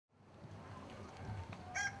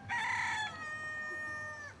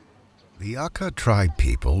The Akha tribe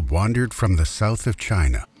people wandered from the south of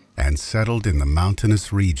China and settled in the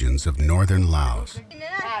mountainous regions of northern Laos.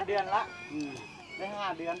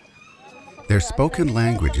 Their spoken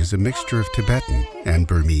language is a mixture of Tibetan and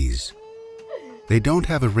Burmese. They don't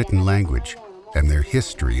have a written language, and their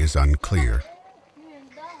history is unclear.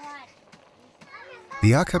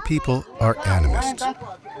 The Akha people are animists.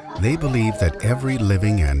 They believe that every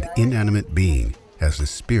living and inanimate being has a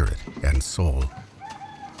spirit and soul.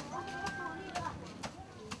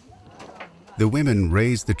 The women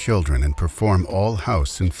raise the children and perform all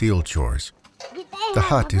house and field chores. The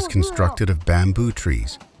hut is constructed of bamboo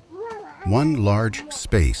trees. One large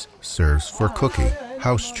space serves for cooking,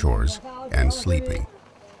 house chores, and sleeping.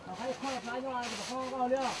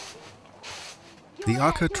 The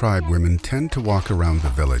Akha tribe women tend to walk around the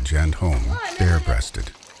village and home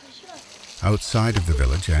bare-breasted. Outside of the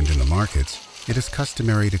village and in the markets, it is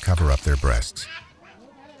customary to cover up their breasts.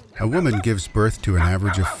 A woman gives birth to an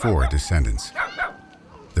average of 4 descendants.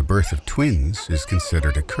 The birth of twins is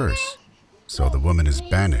considered a curse, so the woman is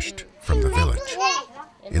banished from the village.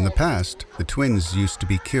 In the past, the twins used to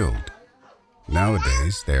be killed.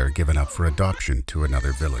 Nowadays, they are given up for adoption to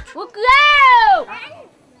another village.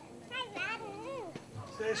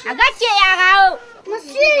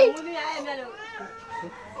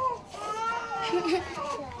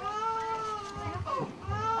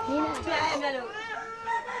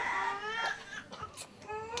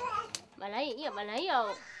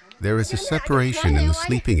 There is a separation in the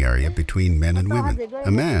sleeping area between men and women.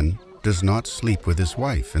 A man does not sleep with his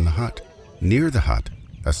wife in the hut. Near the hut,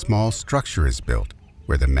 a small structure is built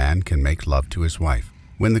where the man can make love to his wife.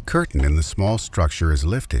 When the curtain in the small structure is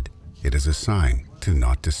lifted, it is a sign to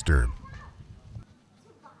not disturb.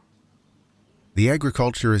 The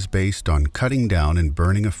agriculture is based on cutting down and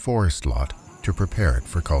burning a forest lot to prepare it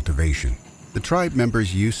for cultivation. The tribe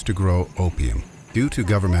members used to grow opium. Due to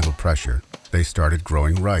governmental pressure, they started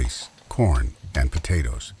growing rice, corn, and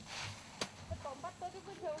potatoes.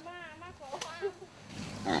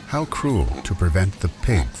 How cruel to prevent the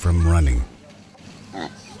pig from running.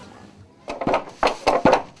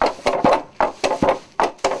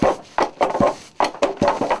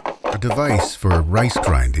 A device for rice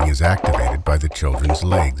grinding is activated by the children's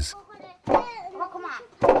legs.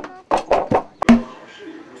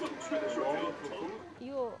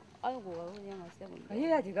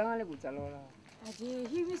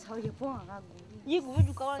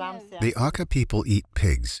 The Akha people eat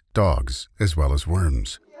pigs, dogs, as well as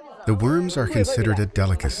worms. The worms are considered a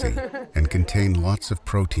delicacy and contain lots of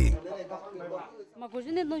protein.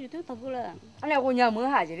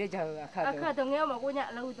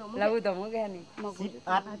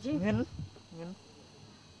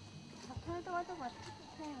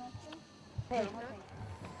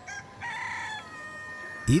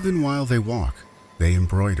 Even while they walk, they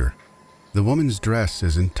embroider. The woman's dress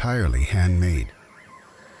is entirely handmade.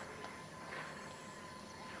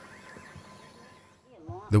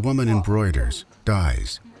 The woman embroiders,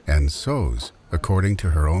 dyes, and sews according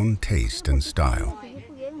to her own taste and style.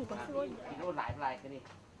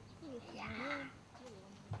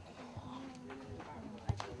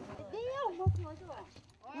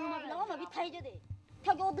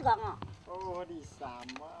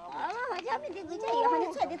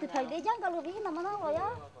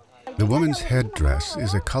 The woman's headdress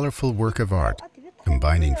is a colorful work of art,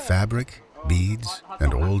 combining fabric, beads,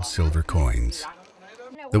 and old silver coins.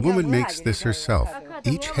 The woman makes this herself.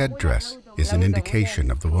 Each headdress is an indication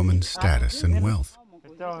of the woman's status and wealth.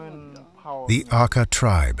 The Akha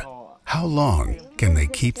tribe. How long can they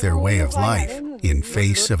keep their way of life in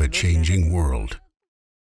face of a changing world?